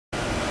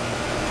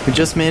We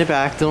just made it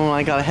back. Dylan and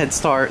I got a head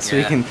start so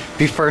we can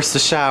be first to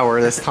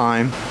shower this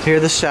time. Here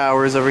are the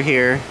showers over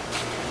here.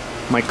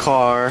 My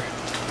car.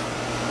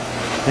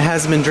 It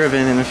hasn't been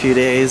driven in a few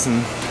days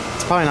and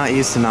it's probably not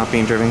used to not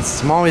being driven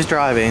since I'm always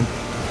driving.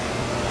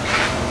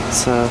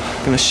 So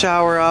I'm gonna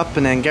shower up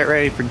and then get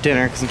ready for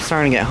dinner because I'm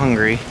starting to get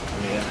hungry.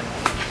 Yeah.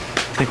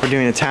 I think we're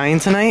doing Italian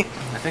tonight.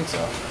 I think so.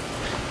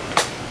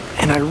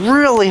 And I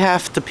really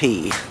have to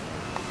pee.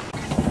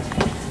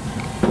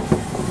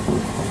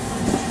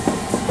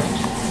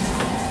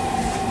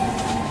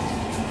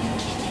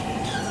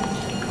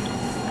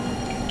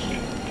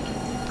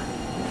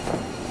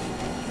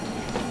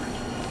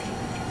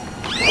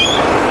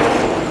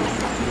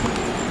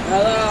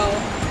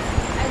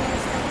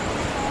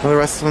 Are the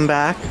rest of them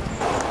back?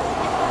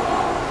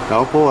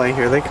 Oh boy,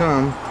 here they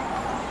come.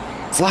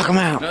 Let's lock them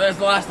out. No, there's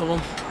the last of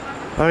them.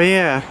 Oh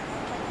yeah.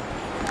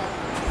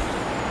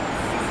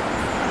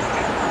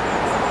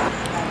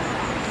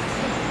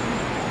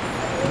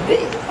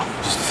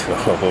 Just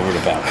over the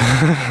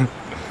balcony.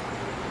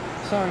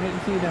 Sorry, I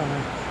didn't see you down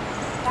there.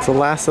 It's the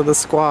last of the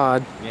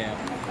squad. Yeah.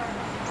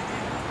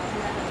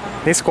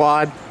 Hey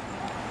squad.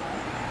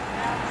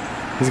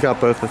 He's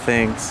got both the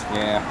things.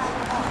 Yeah.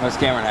 What's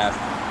Cameron have?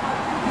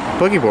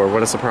 Boogie board,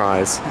 what a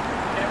surprise.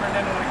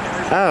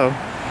 Oh.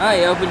 Oh,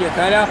 you opened your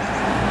cutout?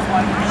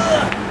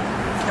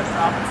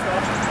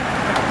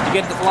 Did you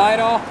get the fly at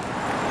all?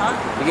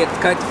 Huh? You get the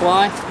kite to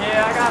fly?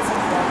 Yeah, I got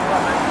some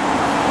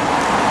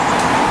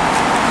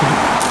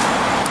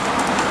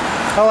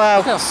Hello.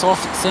 Look how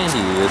salty sandy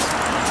he is. I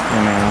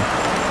know.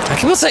 I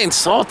keep on saying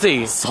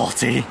salty.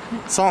 Salty.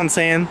 Salt and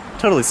sand,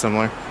 totally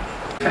similar.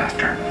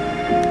 Faster.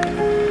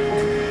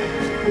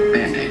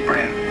 Band-Aid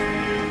brand.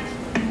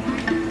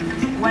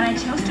 When I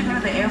chose to go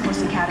to the Air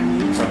Force Academy,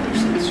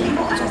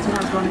 people asked if I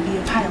was going to be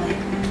a pilot.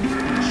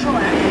 Sure,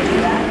 I can do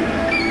that.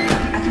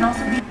 I can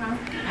also be...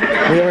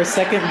 We have our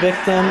second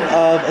victim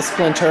of a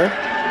splinter.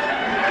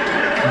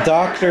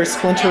 Dr.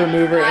 Splinter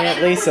Remover,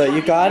 Aunt Lisa.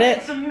 You got it?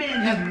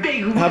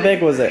 How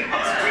big was it?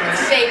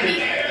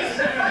 Shaky.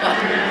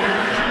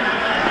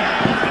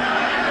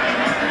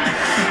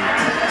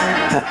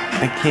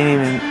 I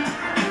can't even...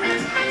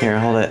 Here,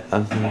 hold it.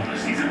 Oh,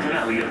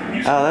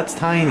 that's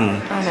tiny.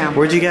 I know.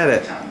 Where'd you get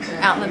it?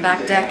 Out in the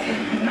back deck.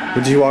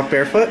 Did you walk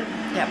barefoot?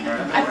 Yep.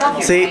 I love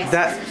your See, face.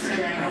 that...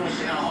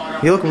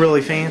 You look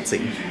really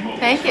fancy.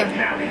 Thank you.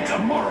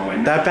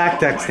 That back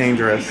deck's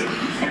dangerous.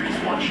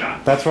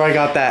 That's where I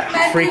got that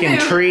freaking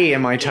tree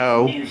in my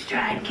toe. I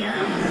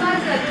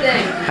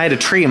had a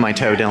tree in my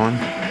toe, Dylan.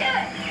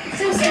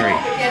 So tree.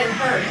 Get it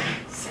hurt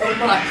so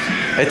much.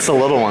 It's the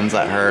little ones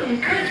that hurt. I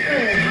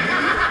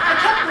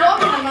kept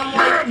walking and I'm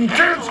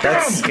like,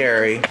 That's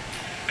scary.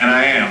 And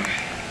I am.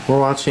 We're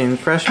watching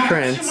Fresh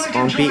Prince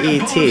on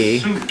BET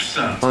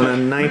on a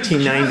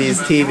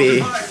 1990s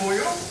TV.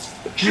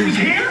 She was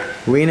here?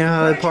 We know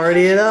how to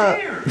party it up.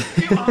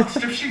 You asked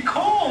if she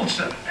called.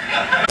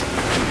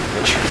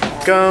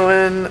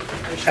 Going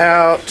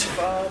out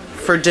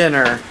for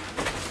dinner.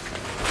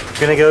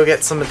 Gonna go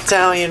get some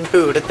Italian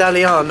food,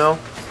 Italiano.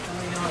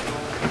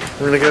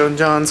 We're gonna go in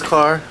John's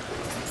car.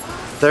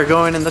 They're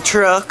going in the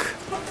truck.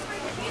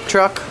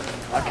 Truck.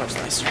 My car's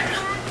nicer.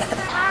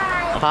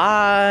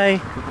 Hi.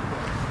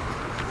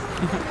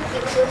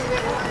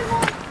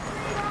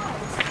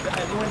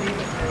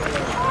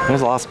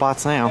 There's a lot of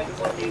spots now.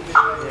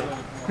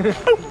 Chris, you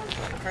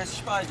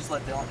should probably just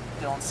let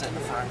Dylan sit in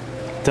the front.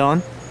 Dylan?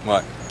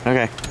 What?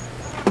 Okay.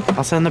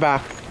 I'll sit in the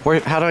back. Where?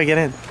 How do I get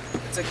in?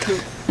 It's a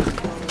coupe.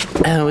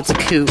 Oh, it's a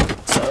coupe.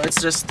 So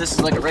it's just, this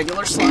is like a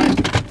regular slide.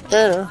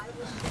 Yeah.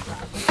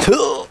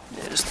 Cool.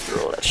 Yeah, just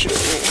throw that shit in.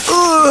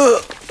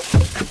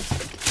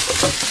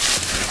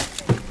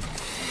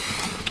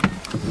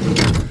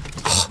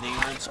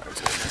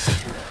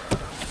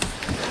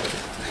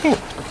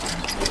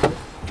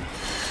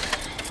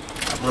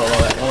 Roll all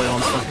that oil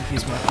and stuff in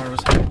case my car was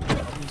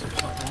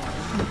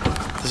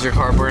Does your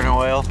car burn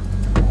oil?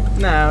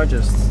 No,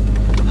 just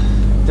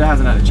that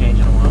hasn't had a change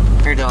in a while.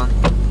 Here, Dylan.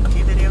 Can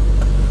you video?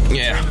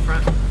 Yeah. In the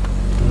front.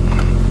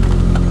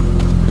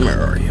 Where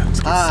are you?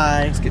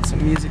 Hi. Let's get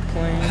some music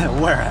playing.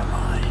 Where am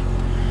I?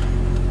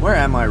 Where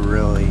am I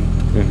really?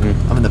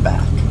 Mm-hmm. I'm in the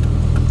back.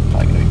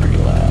 Probably gonna be pretty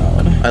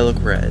loud. I look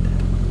red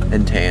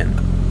and tan.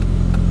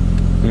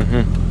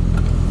 Mm-hmm.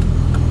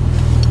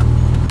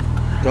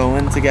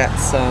 Going to get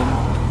some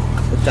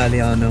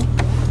Italiano.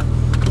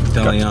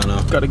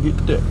 Italiano. Gotta get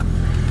that.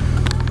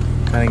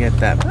 Gotta get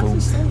that boom.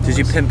 Did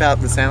you pimp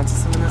out the sound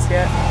system in this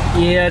yet?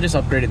 Yeah, I just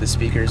upgraded the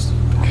speakers.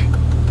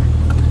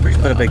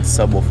 Put a big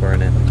subwoofer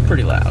in it.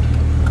 Pretty loud.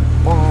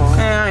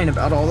 I ain't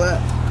about all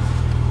that.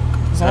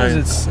 As long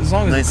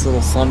as Nice little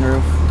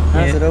sunroof.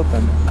 How's Yeah. it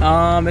open?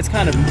 it's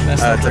kind of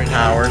messed up It's a right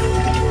power. now.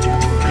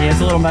 Yeah,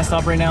 it's a little messed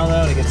up right now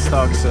though. It gets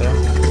stuck, so.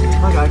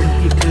 Look, I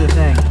can keep doing the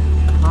thing.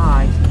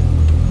 Hi.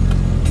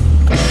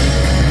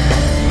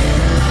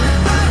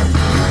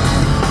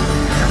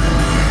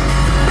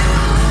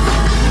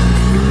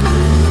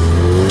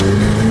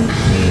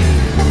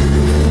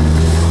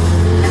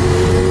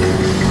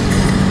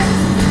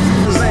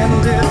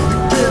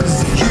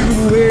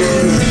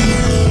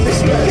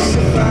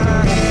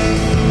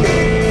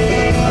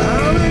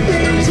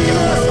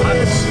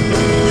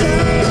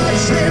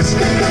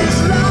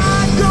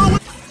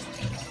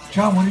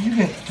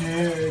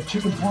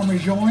 chicken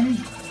parmesan,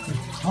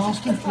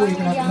 pasta, or you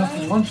can have enough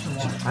for lunch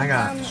tomorrow. I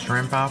got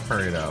shrimp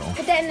Alfredo.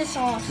 Put that in the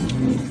sauce.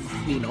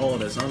 Eating all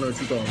this. I don't know what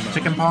you're talking about.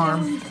 Chicken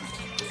parm.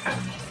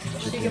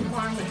 Chicken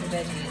parm with the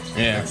veggies.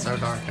 Yeah. It's so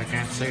dark I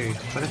can't see,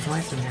 but it's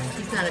nice in here.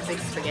 He's not a big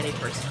spaghetti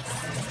person.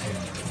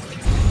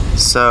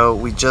 So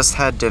we just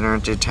had dinner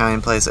at the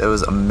Italian place. It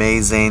was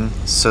amazing.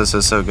 So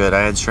good.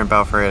 I had shrimp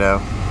Alfredo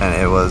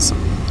and it was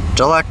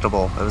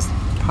delectable. It was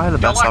probably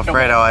the best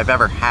Alfredo I've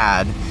ever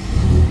had.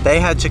 They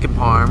had chicken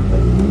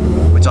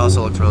parm, which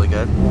also looks really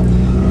good.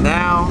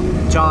 Now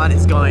John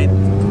is going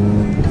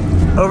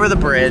over the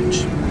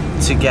bridge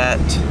to get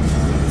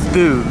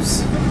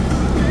booze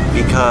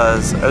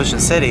because Ocean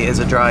City is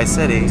a dry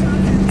city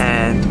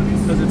and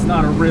Because it's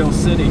not a real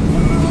city.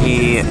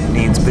 he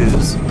needs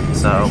booze.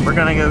 So we're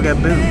gonna go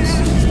get booze.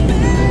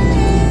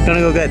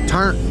 Gonna go get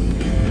turnt.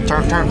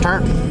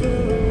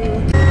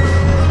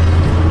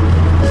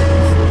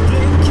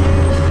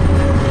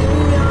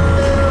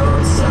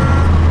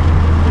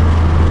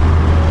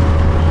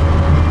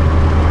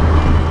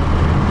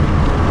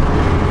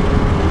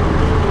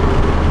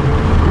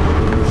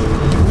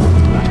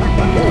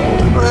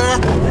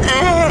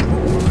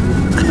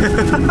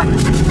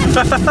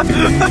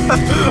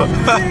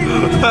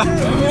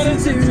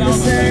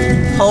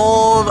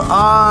 Hold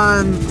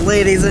on,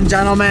 ladies and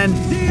gentlemen.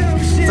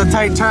 It's a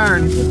tight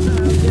turn.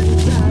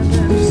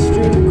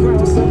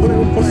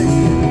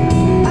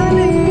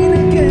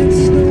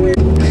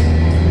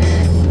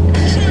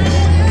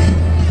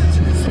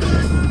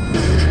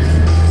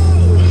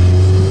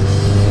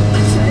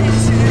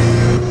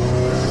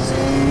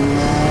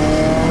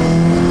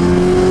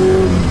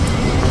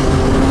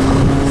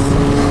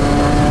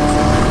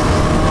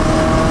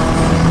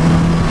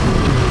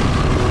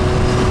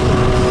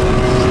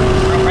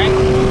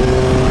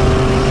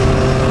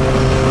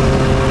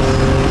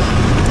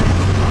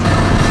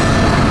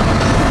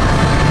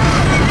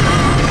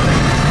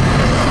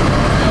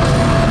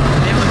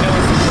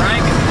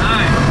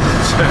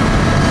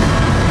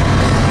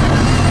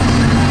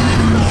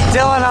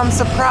 Dylan, I'm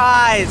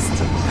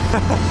surprised.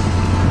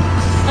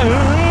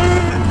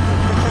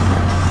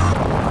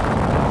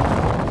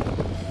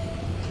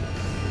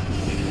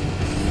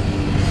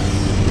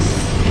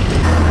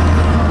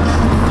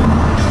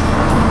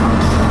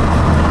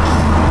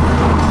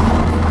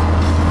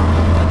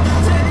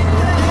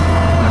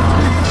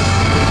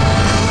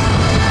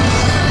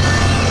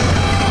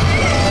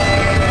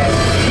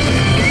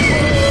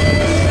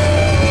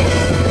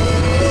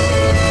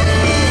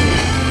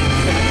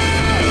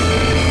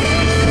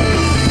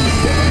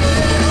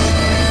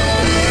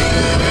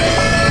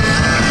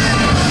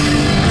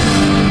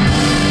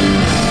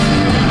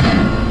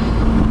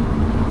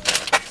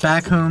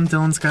 Back home,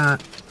 Dylan's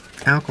got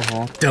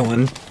alcohol.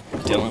 Dylan.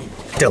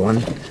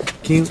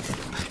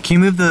 Can you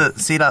move the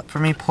seat up for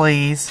me,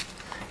 please?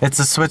 It's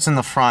a switch in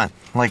the front,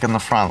 like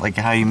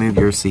how you move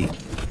your seat.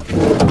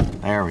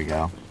 There we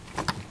go.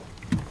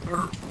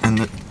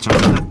 And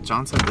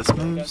John said this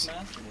moves?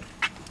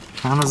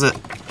 How does it?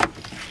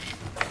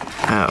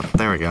 Oh,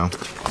 there we go.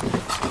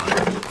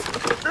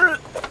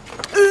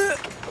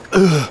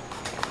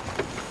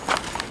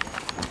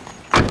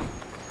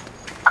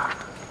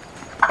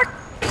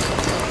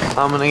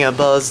 I'm gonna get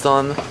buzzed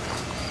on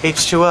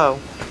H2O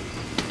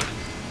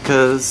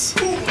because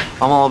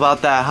I'm all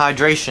about that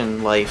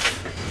hydration life.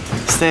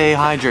 Stay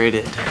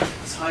hydrated.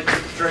 This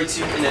hydrates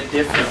you in a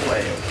different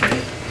way,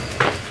 okay?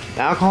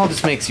 Alcohol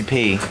just makes you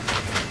pee,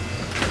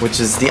 which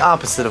is the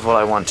opposite of what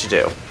I want to do.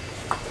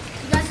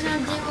 You guys gonna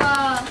do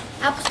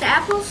apples to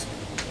apples?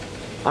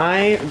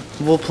 I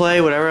will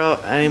play whatever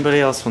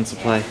anybody else wants to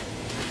play.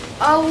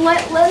 Oh,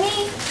 let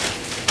me.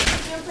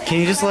 Can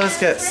you just let us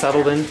get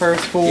settled in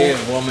first, fool? Yeah,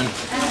 woman.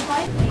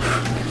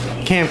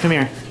 Cam, come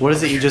here. What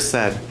is it you just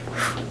said?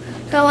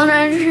 Fell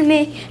under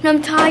me, and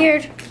I'm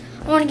tired.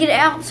 I want to get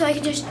out so I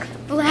can just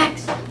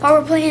relax while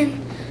we're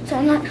playing, so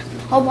I'm not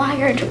all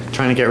wired.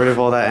 Trying to get rid of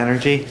all that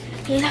energy?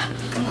 Yeah.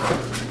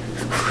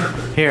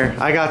 Here,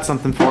 I got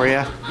something for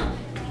you.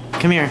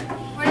 Come here.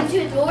 Run to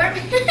the door.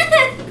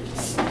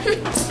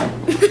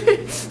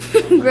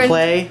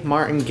 Play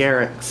Martin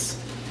Garrix.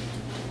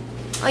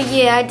 Oh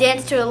yeah, I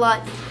dance to it a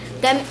lot.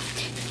 That,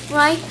 when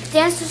I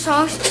dance to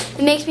songs,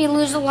 it makes me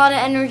lose a lot of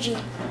energy.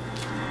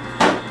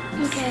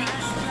 Okay.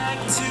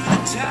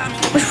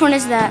 Which one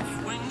is that?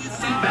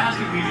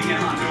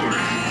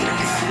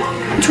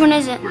 Which one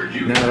is it?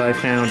 Now that I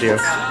found you.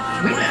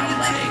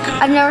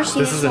 I've never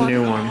seen this This is a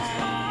new one.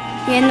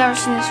 Yeah, I've never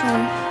seen this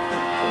one.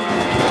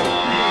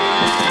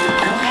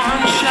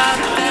 One shot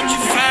that you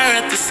fire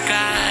at the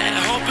sky,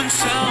 hoping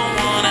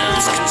someone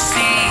else can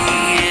see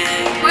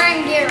it.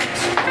 Martin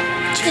Garrix.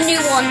 The new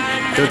one.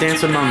 Go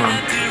dance with Mama.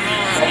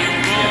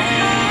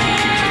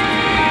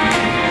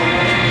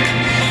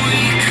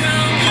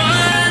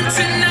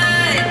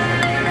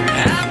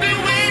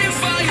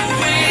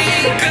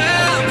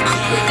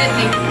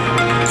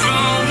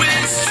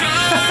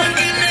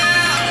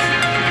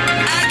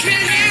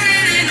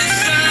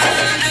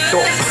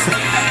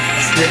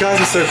 You guys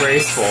are so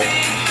graceful.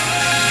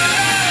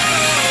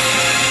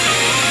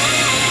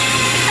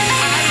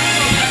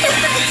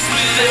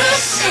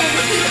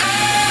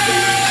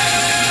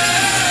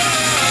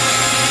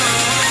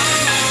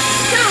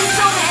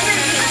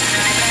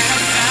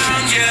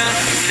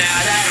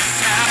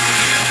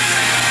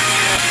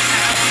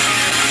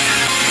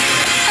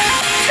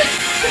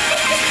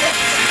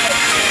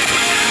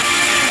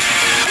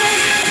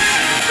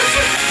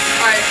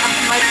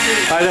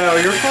 I know,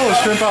 you're full of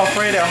Shrimp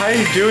Alfredo. How are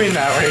you doing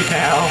that right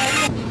now?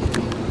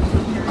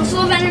 I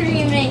still have energy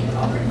in me.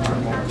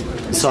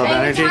 Still have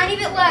energy? I have a tiny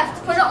bit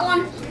left. Put it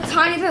on a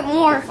tiny bit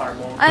more.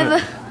 I have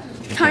a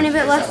tiny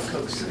bit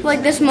left.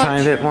 Like this much.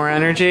 Tiny bit more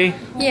energy?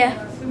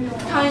 Yeah.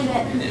 Tiny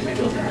bit.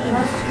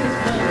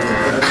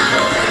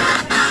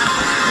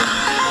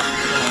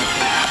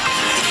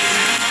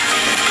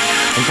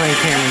 I'm playing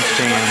Cameron's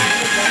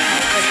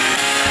Jam.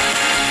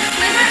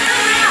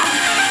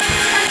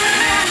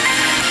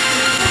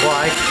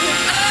 Why?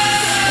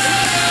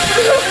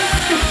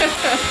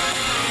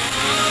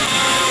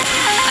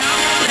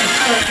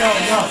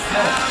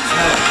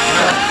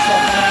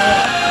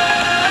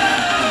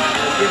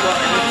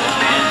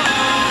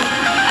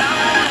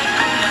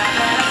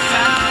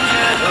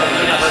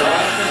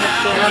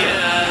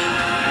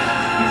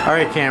 All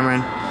right,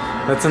 Cameron,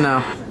 that's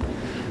enough.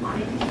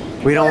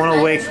 We don't want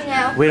to wake.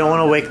 We don't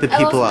want to wake the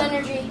people up.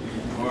 Energy.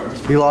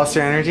 You lost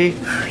your energy?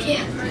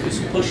 Yeah. Do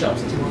some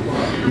push-ups.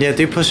 Yeah,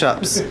 do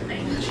push-ups. I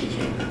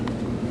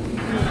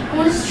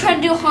want to try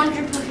to do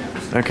 100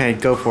 push-ups. Okay,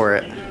 go for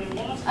it.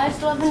 I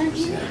still have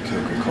energy.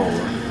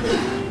 Coca-Cola.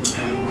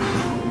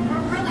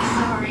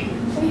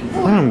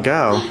 Let him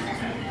go.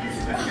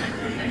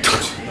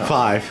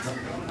 5.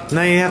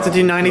 No, you have to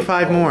do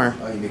 95 more.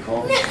 Oh, you be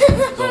cold?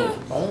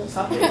 Oh,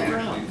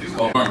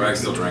 I'm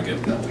still drinking.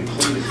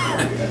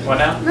 What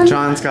now?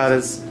 John's got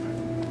his I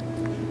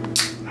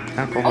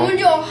alcohol. want to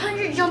do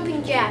 100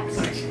 jumping jacks.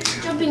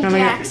 Jumping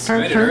Coming up. jacks.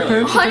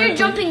 100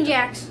 jumping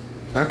jacks.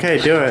 Okay,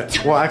 do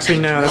it. Well, actually,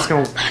 no, that's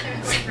going to...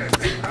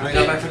 When I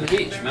got back from the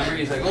beach, remember?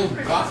 He's like, oh,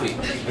 coffee.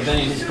 But then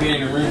he disappeared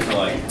in a room for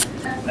like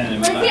 10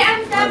 minutes. Where's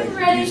the apple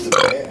ready? I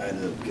had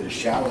to get a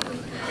shower.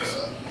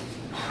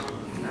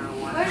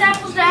 Where's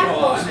apples to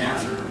apples?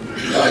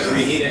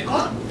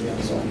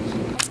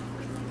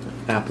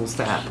 Apples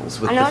to apples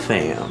with I the know.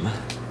 fam.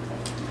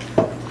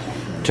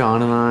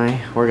 John and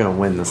I, we're going to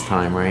win this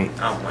time, right?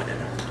 I'm winning.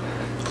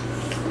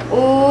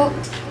 Ooh.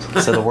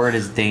 So the word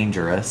is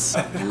dangerous.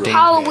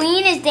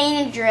 Halloween is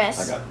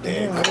dangerous. I got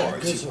damn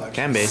cards.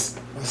 Can be.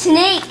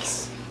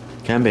 Snakes.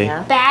 Can be.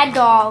 Bad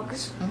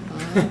dogs.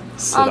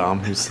 Saddam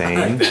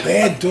Hussein.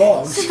 Bad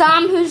dogs.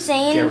 Saddam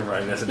Hussein.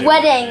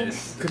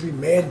 Weddings. Could be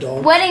mad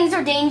dogs. Weddings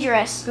are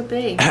dangerous. Could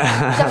be.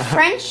 The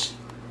French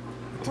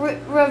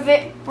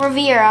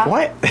Riviera.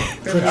 What?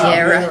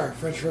 Riviera.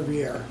 French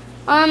Riviera.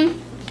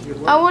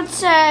 I would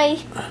say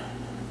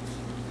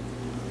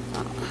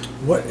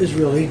What is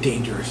really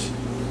dangerous?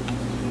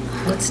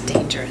 What's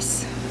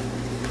dangerous?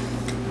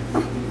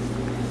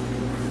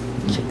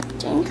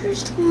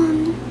 dangerous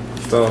one.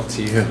 It's all up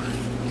to you.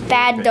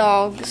 Bad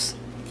dogs.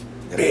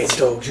 Bad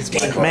dogs. It's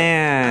dangerous.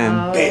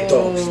 Man, Bad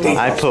dogs.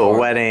 I put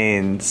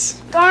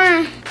weddings.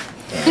 Darn.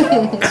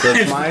 So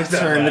it's my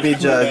turn to be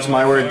judged.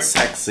 My word's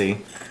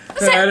sexy.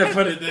 I had to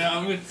put it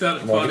down. It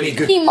sounded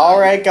funny. All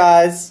right,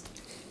 guys.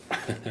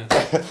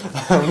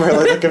 I'm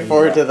really looking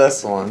forward to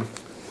this one.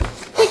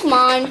 Pick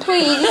mine,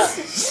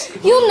 please.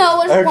 You'll know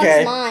which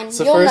Okay, one's mine.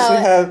 so You'll first know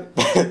we have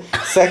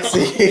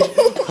sexy.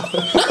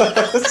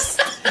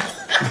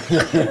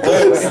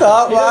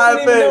 Stop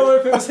laughing.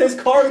 if it was his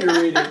card you're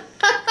reading.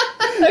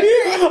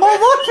 I'm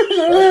laughing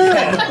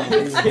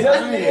at He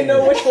doesn't even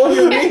know which one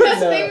you're reading. He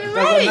hasn't even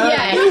read it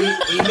yet.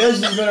 He knows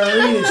he's gonna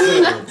read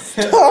it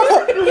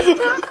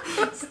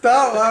soon.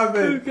 Stop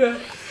laughing.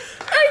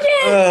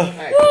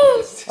 Okay.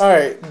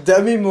 Alright,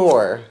 Demi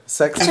Moore.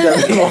 Sexy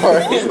Demi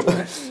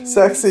Moore.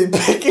 Sexy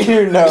picking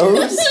your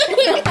nose.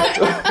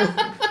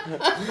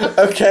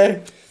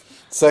 Okay.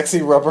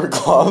 Sexy rubber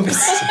gloves.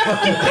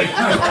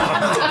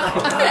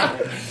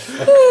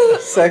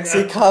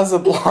 Sexy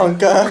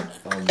Casablanca.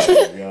 Oh my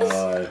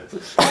god.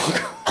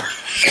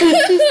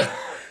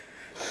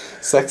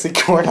 Sexy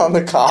corn on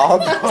the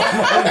cob.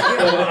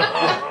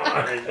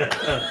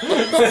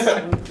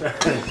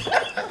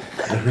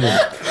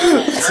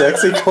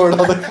 Sexy corn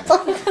on the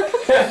cob.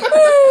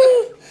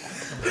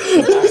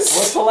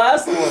 What's the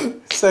last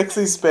one?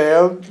 Sexy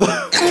spam.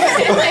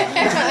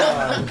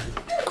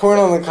 Corn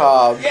on the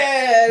cob.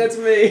 Yeah, that's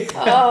me.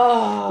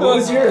 Oh. What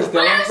was yours,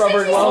 Dan? Mine was Rubber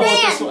sexy glove. What's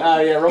spam. this one? Oh,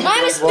 yeah, rubber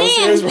Mine was glove.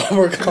 Here's spam.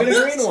 rubber Give me gloves.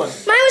 the green one.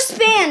 Mine was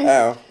spam.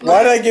 Oh,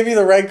 why did I give you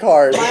the red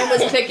card? Mine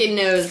was picking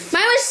nose.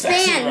 Mine was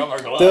spam.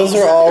 Rubber gloves. Those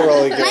are all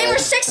really Mine good.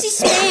 was sexy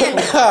spam.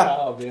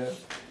 Oh, man.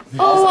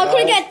 Oh, I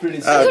could have pretty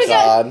got. I Oh, could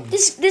have God. got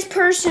this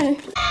person.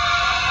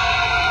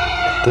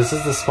 This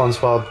is the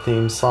SpongeBob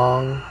theme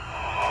song,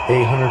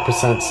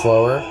 800%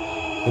 slower,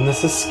 and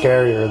this is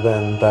scarier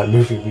than that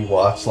movie we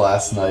watched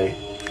last night.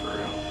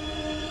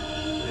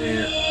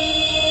 Yeah.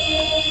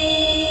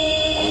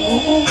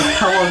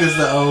 How long is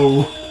the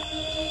O?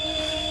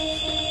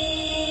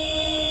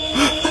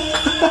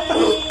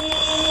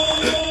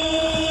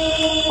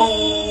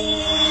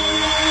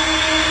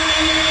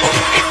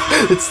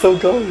 It's still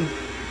going.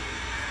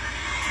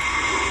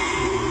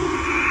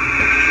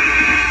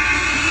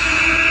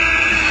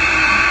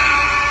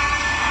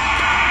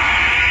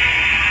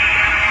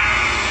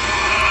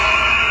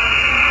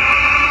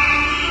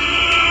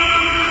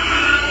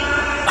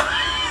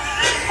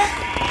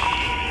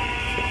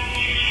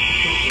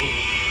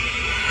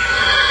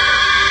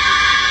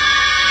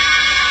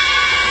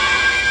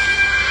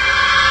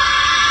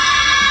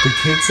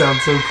 It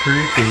sounds so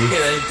creepy. Yeah,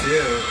 they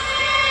do.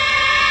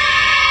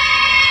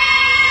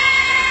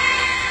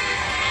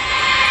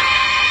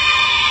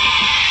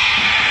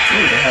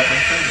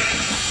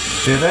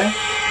 Do they?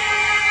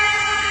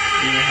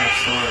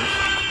 3.5 stars.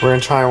 We're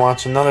gonna try and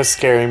watch another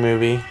scary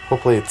movie.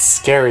 Hopefully it's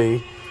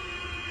scary.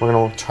 We're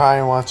gonna try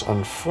and watch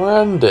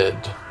Unfriended.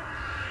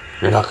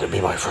 You're not gonna be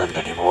my friend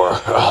anymore.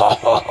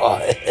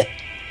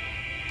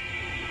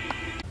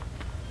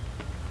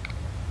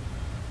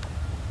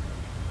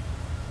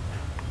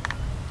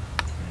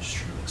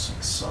 Streaming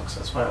sucks.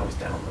 That's why I always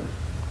download it.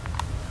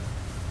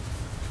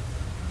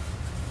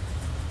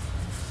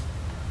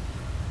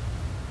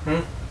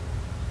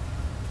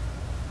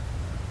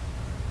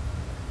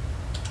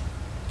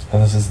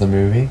 And this is the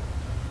movie?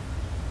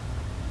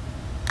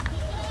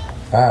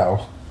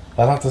 Oh.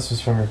 I thought this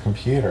was from your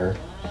computer.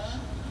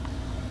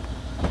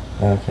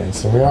 Okay,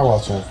 so we are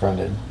watching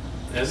Unfriended.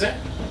 Is it?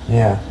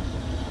 Yeah.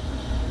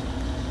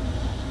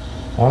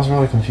 I was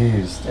really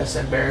confused. That's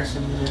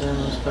embarrassing that it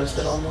was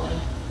posted online.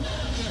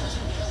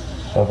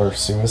 Of her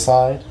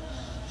suicide?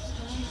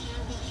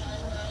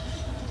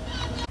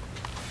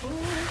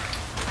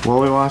 Well,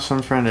 we watched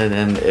Unfriended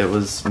and it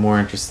was more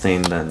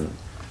interesting than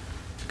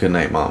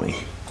Goodnight Mommy.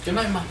 Good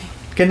night, mommy.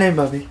 Good night,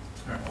 Bubby.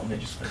 Alright, well, let me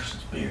just finish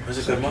this beer. Was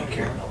it good monkey?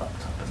 Carrying my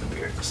laptop and the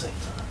beer at the same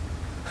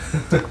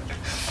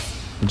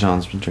time.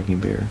 John's been drinking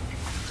beer.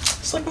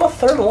 It's like my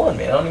third one,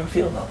 man. I don't even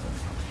feel nothing.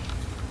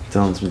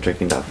 Dylan's been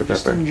drinking Dr.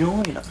 Just Pepper.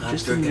 enjoying it. I'm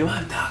Just drinking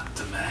enjoying my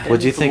doctor, man.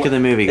 What'd you think of the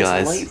movie,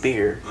 guys? It's light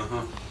beer.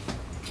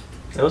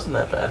 It wasn't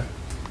that bad.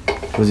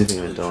 What'd you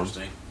think of it, Dylan?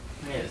 Interesting.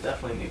 Yeah, it's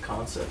definitely a new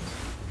concept.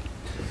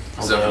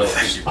 It's definitely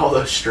thank you.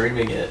 Although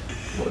streaming it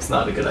was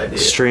not a good idea.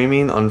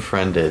 Streaming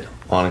Unfriended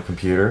on a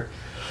computer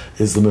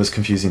is the most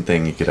confusing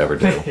thing you could ever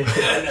do.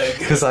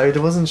 Because I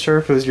wasn't sure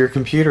if it was your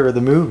computer or the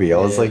movie. I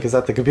was like, is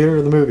that the computer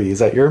or the movie? Is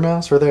that your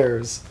mouse or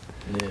theirs?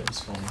 Yeah, it was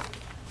funny.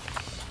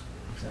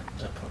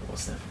 That part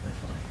was definitely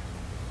funny.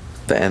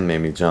 The end made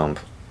me jump.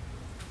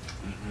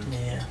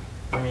 Yeah,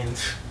 I mean,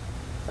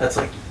 that's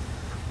like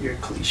your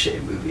cliche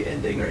movie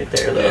ending right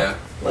there, though. Yeah.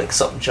 Like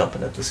something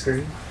jumping at the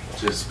screen.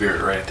 Just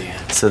spirit right at the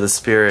end. So the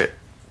spirit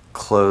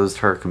closed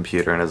her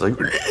computer and is like,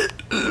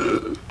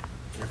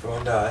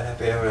 Everyone died.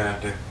 Happy ever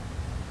after.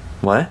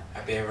 what?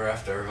 Happy ever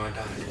after. Everyone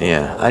died.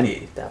 Yeah,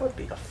 That would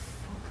be a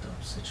fucked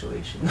up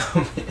situation,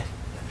 though, man.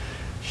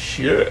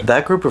 Shit.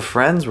 that group of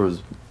friends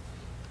was,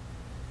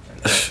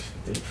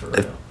 Dude, for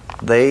real.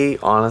 they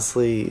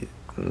honestly,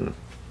 The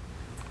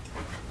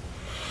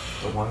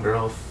one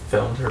girl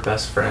filmed her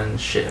best friend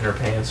shit in her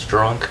pants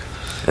drunk.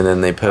 and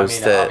then they I mean,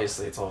 posted,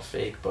 obviously it's all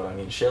fake, but I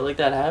mean, shit like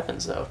that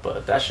happens, though.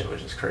 But that shit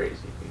was just crazy.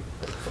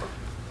 Like, fuck.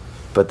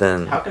 but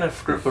then, How can a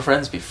group of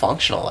friends be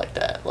functional like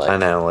that? Like, I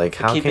know, like,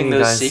 how keeping can you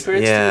those guys,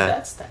 secrets,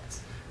 yeah. dude,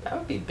 that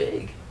would be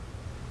big.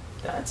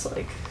 That's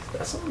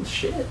some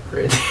shit,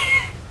 right?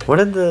 What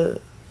did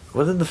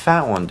the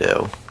fat one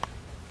do?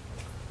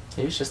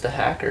 He was just a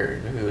hacker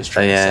who was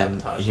trying to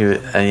And sabotage.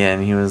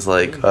 he was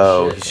like, Shit,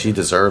 oh, man. she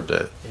deserved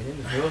it.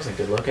 He wasn't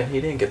good looking. He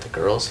didn't get the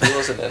girls. He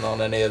wasn't in on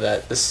any of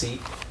that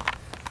deceit.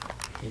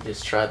 He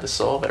just tried to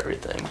solve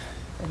everything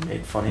and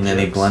made funny And then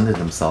he jokes. blended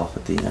himself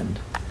at the end.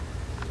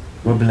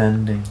 We're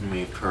blending. I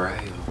mean, puree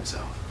of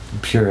himself.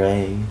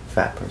 Puree,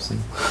 fat person.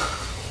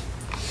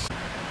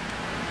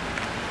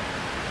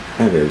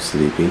 Hello,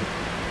 Sleepy.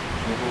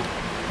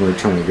 We're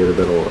trying to get a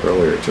bit a little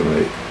earlier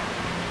tonight.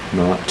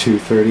 Not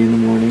 2:30 in the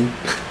morning.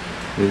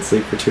 We didn't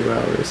sleep for 2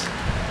 hours.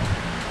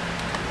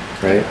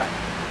 Right?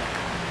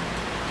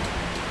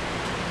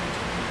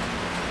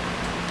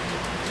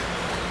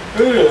 It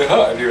was really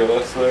hot in here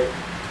last night.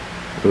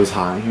 It was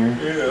hot in here?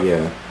 Yeah.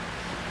 Yeah.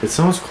 It's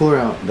so much cooler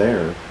out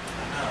there.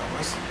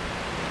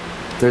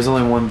 There's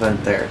only one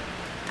vent there.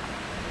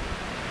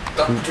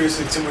 Stop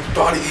producing too much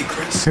body heat,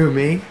 Chris. Who,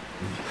 me?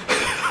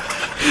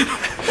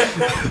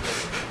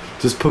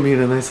 Just put me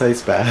in a nice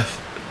ice bath.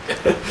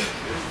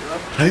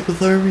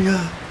 Hypothermia.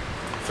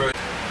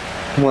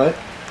 What?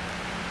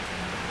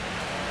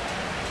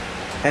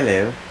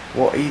 Hello.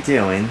 What are you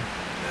doing?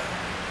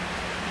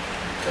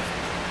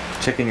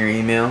 Checking your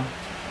email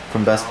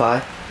from Best Buy?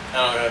 I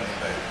don't got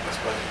anything. Best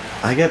Buy.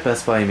 I get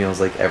Best Buy emails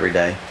like every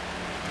day.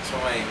 That's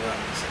what my email is.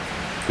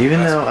 Even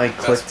Best though Buy, I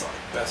clicked.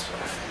 Best Buy,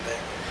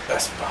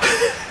 Best Buy,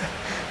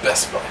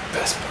 Best Buy,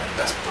 Best Buy,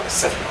 Best Buy,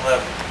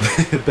 7-Eleven,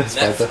 Best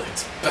Buy.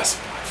 Netflix, Best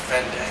Buy,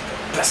 Fandango,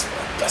 Best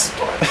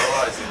Buy,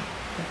 Verizon,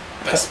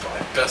 Best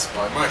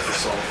Buy,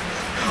 Microsoft,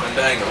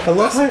 Fandango.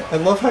 I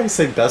love how you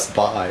say Best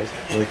Buy.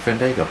 Like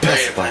Fandango.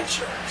 Best Buy.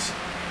 Adventures,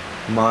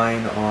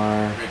 Mine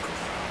are.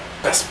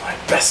 Best Buy,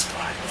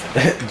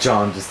 Fandango.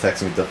 John just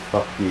texted me the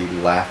fuck you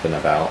laughing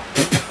about.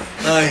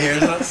 Oh,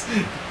 here's us.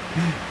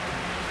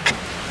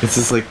 This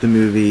is like the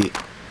movie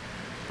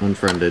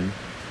Unfriended.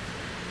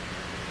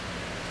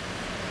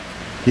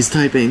 He's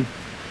typing.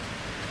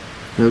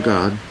 Oh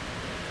god.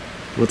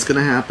 What's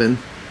gonna happen?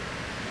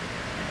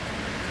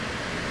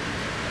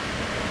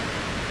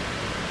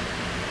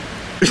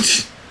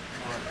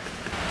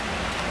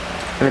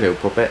 Hello,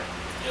 puppet.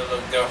 You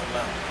look girl from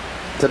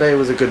now. Today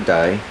was a good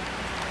day.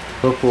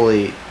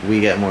 hopefully we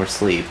get more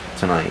sleep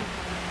tonight.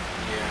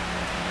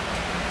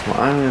 Yeah.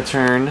 Well, I'm gonna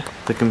turn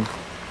the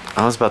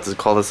I was about to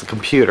call this a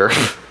computer.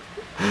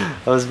 I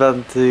was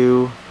about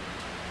to...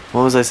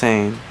 What was I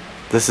saying?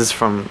 This is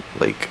from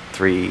like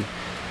 3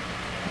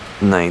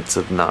 nights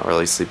of not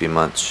really sleeping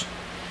much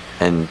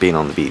and being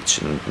on the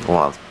beach and a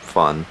lot of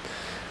fun.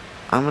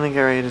 I'm gonna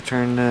get ready to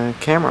turn the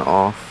camera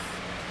off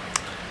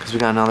because we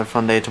got another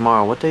fun day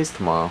tomorrow. What day's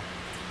tomorrow?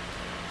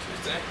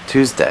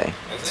 Tuesday.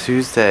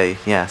 Tuesday.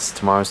 Yes,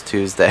 tomorrow's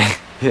Tuesday.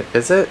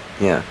 Is it?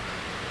 Yeah.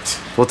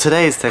 Well,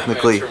 today is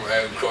technically... I'm answering my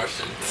own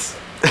questions.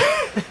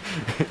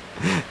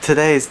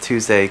 Today is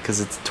Tuesday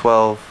because it's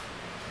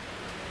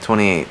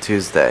 12/28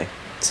 Tuesday.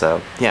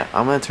 So, yeah,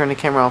 I'm going to turn the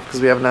camera off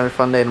because we have another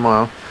fun day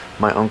tomorrow.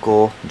 My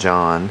Uncle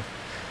John,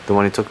 the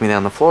one who took me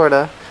down to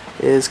Florida,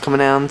 is coming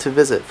down to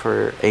visit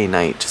for a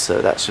night.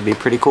 So that should be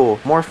pretty cool.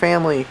 More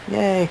family.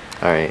 Yay.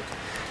 Alright.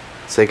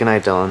 Say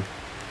goodnight, Dylan.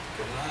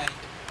 Good night.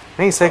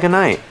 Hey, say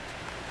goodnight.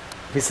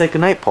 He said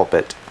goodnight,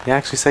 Pulpit. He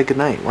actually said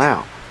goodnight.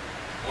 Wow.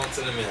 Once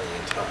in a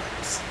million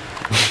times.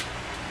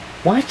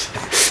 What?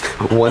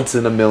 Once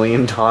in a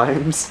million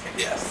times?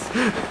 Yes.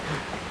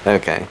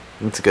 Okay,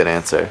 that's a good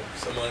answer.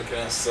 Someone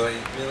can say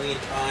a million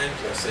times,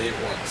 I say it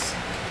once.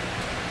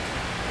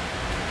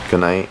 Good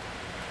night,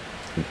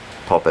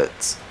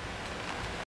 Puppets.